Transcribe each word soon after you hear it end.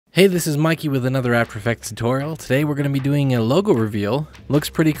Hey, this is Mikey with another After Effects tutorial. Today we're going to be doing a logo reveal. Looks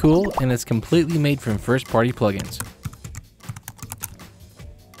pretty cool and it's completely made from first-party plugins.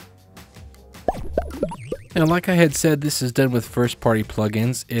 Now, like I had said, this is done with first-party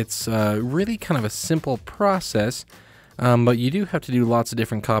plugins. It's really kind of a simple process, but you do have to do lots of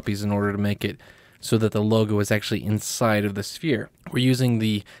different copies in order to make it so that the logo is actually inside of the sphere. We're using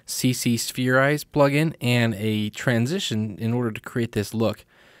the CC Spherize plugin and a transition in order to create this look.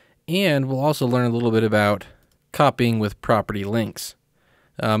 And we'll also learn a little bit about copying with property links.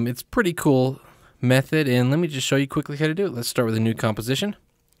 It's a pretty cool method, and let me just show you quickly how to do it. Let's start with a new composition.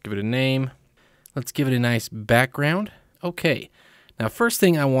 Give it a name. Let's give it a nice background. Okay. Now, first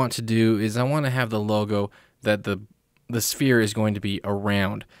thing I want to do is I want to have the logo that the sphere is going to be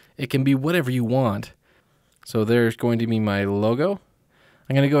around. It can be whatever you want. So there's going to be my logo.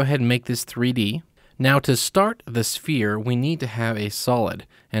 I'm going to go ahead and make this 3D. Now, to start the sphere, we need to have a solid,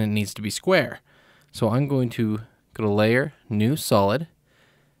 and it needs to be square. So I'm going to go to Layer, New Solid,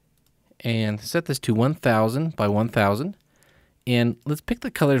 and set this to 1000 by 1000. And let's pick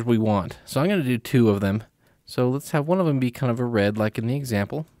the colors we want. So I'm going to do two of them. So let's have one of them be kind of a red, like in the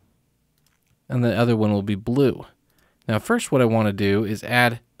example, and the other one will be blue. Now, first what I want to do is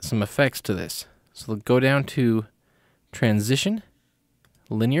add some effects to this. So go down to Transition,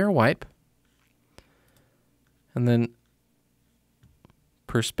 Linear Wipe, and then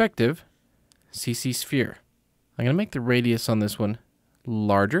Perspective, CC Sphere. I'm going to make the radius on this one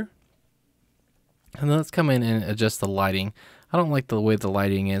larger. And then let's come in and adjust the lighting. I don't like the way the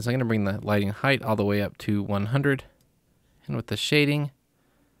lighting is. I'm going to bring the lighting height all the way up to 100. And with the shading,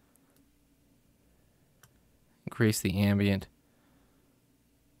 increase the ambient.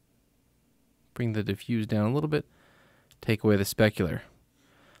 Bring the diffuse down a little bit. Take away the specular.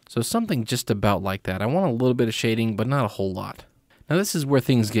 So something just about like that. I want a little bit of shading, but not a whole lot. Now this is where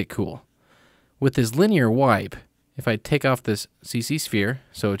things get cool. With this linear wipe, if I take off this CC sphere,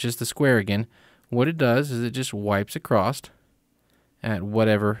 so it's just a square again, what it does is it just wipes across at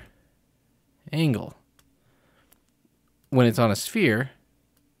whatever angle. When it's on a sphere,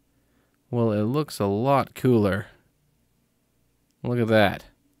 well, it looks a lot cooler. Look at that.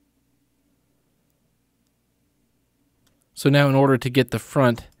 So now in order to get the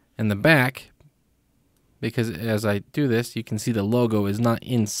front and the back, because as I do this, you can see the logo is not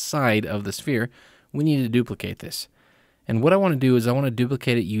inside of the sphere, we need to duplicate this. And what I want to do is I want to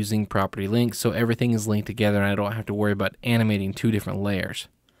duplicate it using property links so everything is linked together and I don't have to worry about animating two different layers.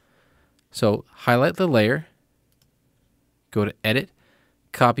 So highlight the layer, go to Edit,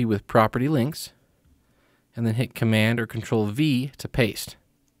 Copy with Property Links, and then hit Command or Control V to paste.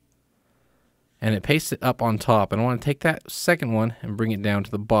 And it pastes it up on top. And I want to take that second one and bring it down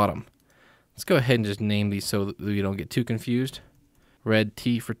to the bottom. Let's go ahead and just name these so that we don't get too confused. Red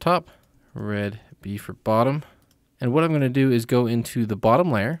T for top, red B for bottom. And what I'm going to do is go into the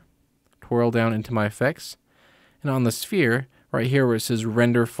bottom layer, twirl down into my effects, and on the sphere, right here where it says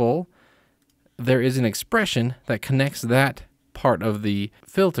Render Full, there is an expression that connects that part of the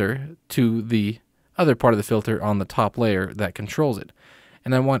filter to the other part of the filter on the top layer that controls it.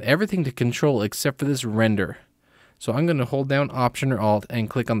 And I want everything to control except for this render. So I'm going to hold down Option or Alt and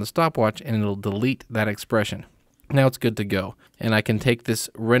click on the stopwatch and it'll delete that expression. Now it's good to go. And I can take this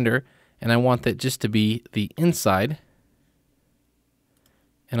render and I want that just to be the inside.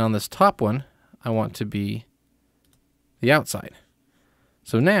 And on this top one, I want to be the outside.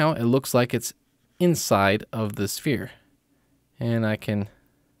 So now it looks like it's inside of the sphere. And I can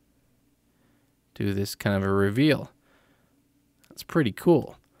do this kind of a reveal. That's pretty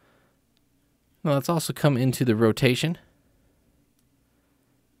cool. Now let's also come into the rotation.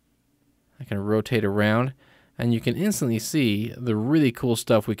 I can rotate around and you can instantly see the really cool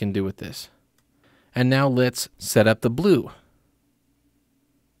stuff we can do with this. And now let's set up the blue.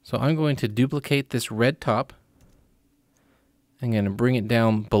 So I'm going to duplicate this red top. I'm going to bring it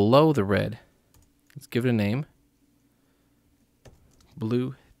down below the red. Let's give it a name.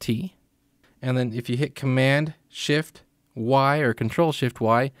 Blue T. And then if you hit Command Shift Y or Control Shift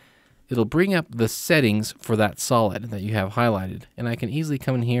Y, it'll bring up the settings for that solid that you have highlighted. And I can easily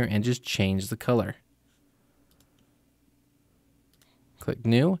come in here and just change the color. Click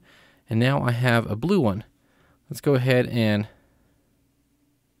New. And now I have a blue one. Let's go ahead and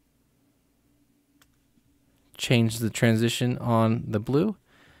change the transition on the blue.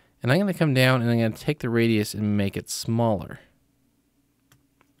 And I'm going to come down and I'm going to take the radius and make it smaller.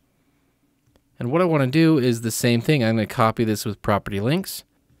 And what I want to do is the same thing. I'm going to copy this with property links.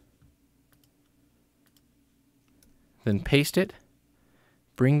 Then paste it.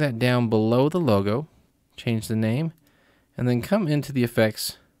 Bring that down below the logo. Change the name. And then come into the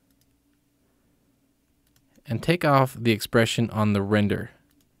effects and take off the expression on the render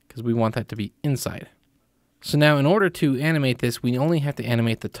because we want that to be inside. So now in order to animate this, we only have to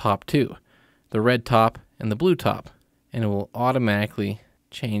animate the top two, the red top and the blue top, and it will automatically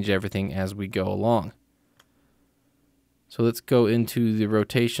change everything as we go along. So let's go into the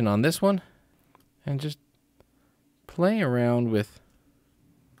rotation on this one and just play around with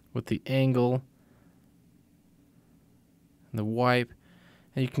the angle and the wipe,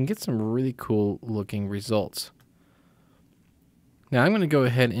 and you can get some really cool looking results. Now I'm going to go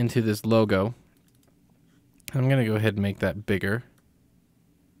ahead into this logo. I'm going to go ahead and make that bigger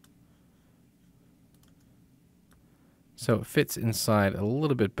so it fits inside a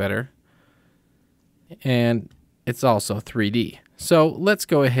little bit better, and it's also 3D. So let's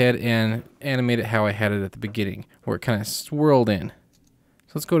go ahead and animate it how I had it at the beginning, where it kind of swirled in.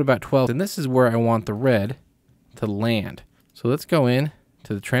 So let's go to about 12, and this is where I want the red to land. So let's go in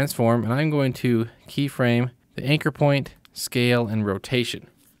to the transform, and I'm going to keyframe the anchor point, scale, and rotation.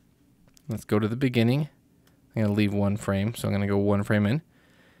 Let's go to the beginning. I'm going to leave one frame, so I'm going to go one frame in.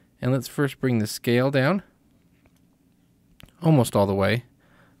 And let's first bring the scale down, almost all the way.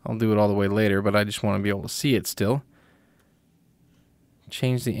 I'll do it all the way later, but I just want to be able to see it still.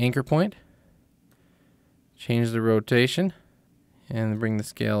 Change the anchor point, change the rotation, and bring the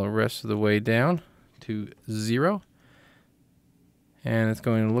scale the rest of the way down to 0. And it's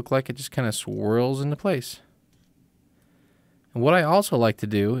going to look like it just kind of swirls into place. And what I also like to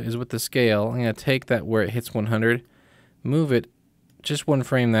do is with the scale, I'm going to take that where it hits 100, move it just one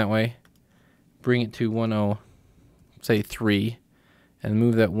frame that way, bring it to 103, and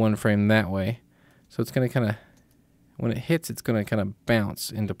move that one frame that way. So it's going to kind of, when it hits, it's going to kind of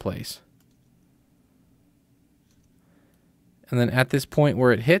bounce into place. And then at this point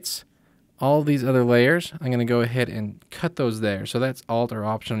where it hits, all these other layers, I'm going to go ahead and cut those there. So that's Alt or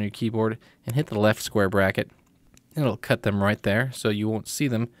Option on your keyboard, and hit the left square bracket. It'll cut them right there, so you won't see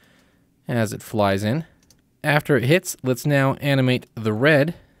them as it flies in. After it hits, let's now animate the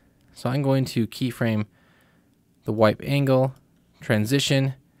red. So I'm going to keyframe the wipe angle,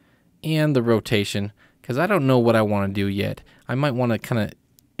 transition, and the rotation, because I don't know what I want to do yet. I might want to kind of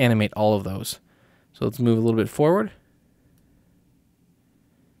animate all of those. So let's move a little bit forward.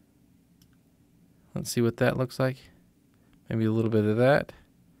 Let's see what that looks like. Maybe a little bit of that.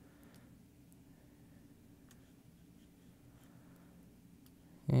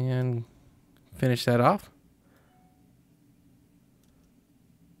 And finish that off.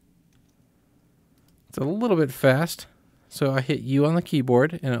 It's a little bit fast, so I hit U on the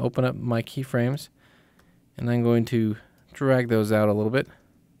keyboard and open up my keyframes, and I'm going to drag those out a little bit.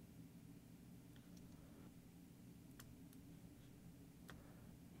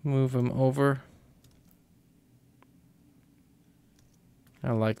 Move them over.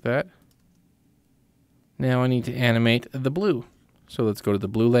 I like that. Now I need to animate the blue. So let's go to the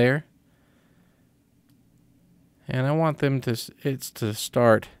blue layer. And I want them to, it's to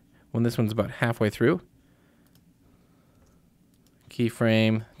start when this one's about halfway through.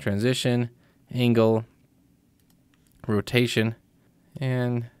 Keyframe, transition, angle, rotation,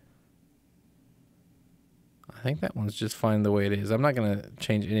 and I think that one's just fine the way it is. I'm not going to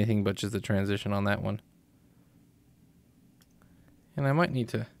change anything but just the transition on that one. And I might need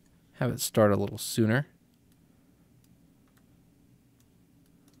to have it start a little sooner.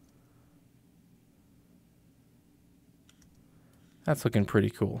 That's looking pretty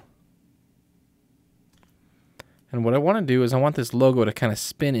cool. And what I want to do is I want this logo to kind of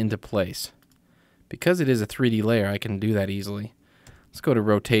spin into place. Because it is a 3D layer, I can do that easily. Let's go to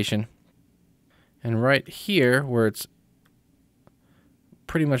rotation. And right here, where it's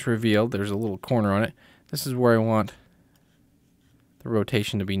pretty much revealed, there's a little corner on it. This is where I want the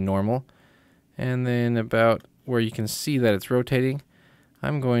rotation to be normal. And then about where you can see that it's rotating,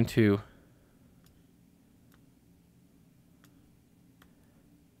 I'm going to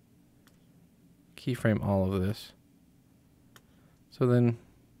keyframe all of this. So then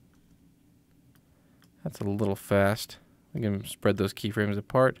that's a little fast. We can spread those keyframes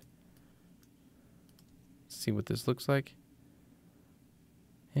apart. See what this looks like.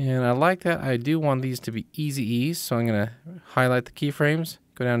 And I like that. I do want these to be easy ease, so I'm going to highlight the keyframes,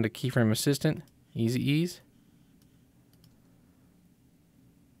 go down to keyframe assistant, easy ease.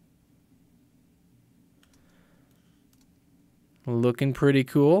 Looking pretty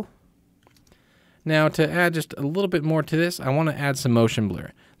cool. Now to add just a little bit more to this, I want to add some motion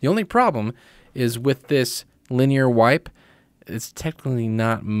blur. The only problem is with this linear wipe, it's technically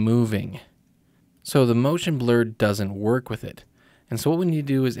not moving. So the motion blur doesn't work with it. And so what we need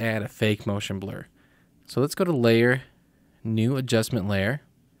to do is add a fake motion blur. So let's go to Layer, New Adjustment Layer.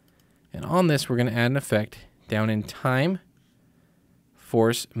 And on this, we're going to add an effect down in time,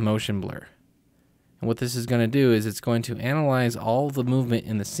 force, motion blur. And what this is going to do is it's going to analyze all the movement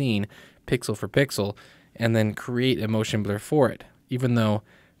in the scene, pixel for pixel, and then create a motion blur for it, even though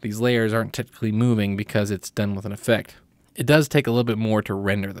these layers aren't typically moving because it's done with an effect. It does take a little bit more to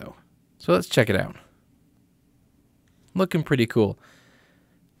render though. So let's check it out. Looking pretty cool.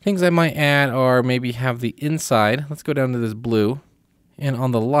 Things I might add are maybe have the inside. Let's go down to this blue. And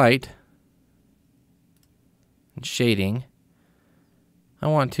on the light and shading, I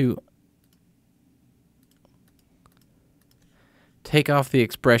want to take off the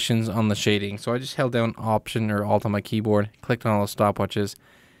expressions on the shading. So I just held down Option or Alt on my keyboard, clicked on all the stopwatches,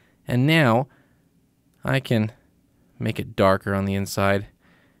 and now I can make it darker on the inside.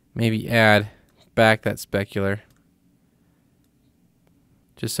 Maybe add back that specular,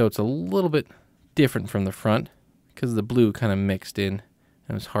 just so it's a little bit different from the front, because the blue kind of mixed in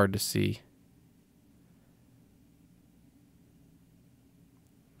and it's hard to see.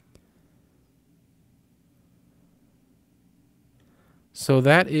 So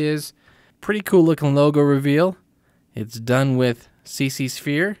that is pretty cool looking logo reveal. It's done with CC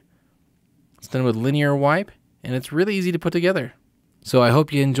Sphere. It's done with linear wipe, and it's really easy to put together. So I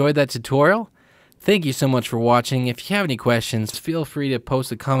hope you enjoyed that tutorial. Thank you so much for watching. If you have any questions, feel free to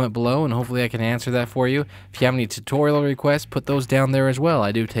post a comment below and hopefully I can answer that for you. If you have any tutorial requests, put those down there as well.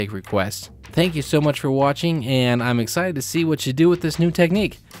 I do take requests. Thank you so much for watching, and I'm excited to see what you do with this new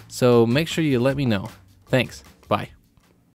technique. So make sure you let me know. Thanks. Bye.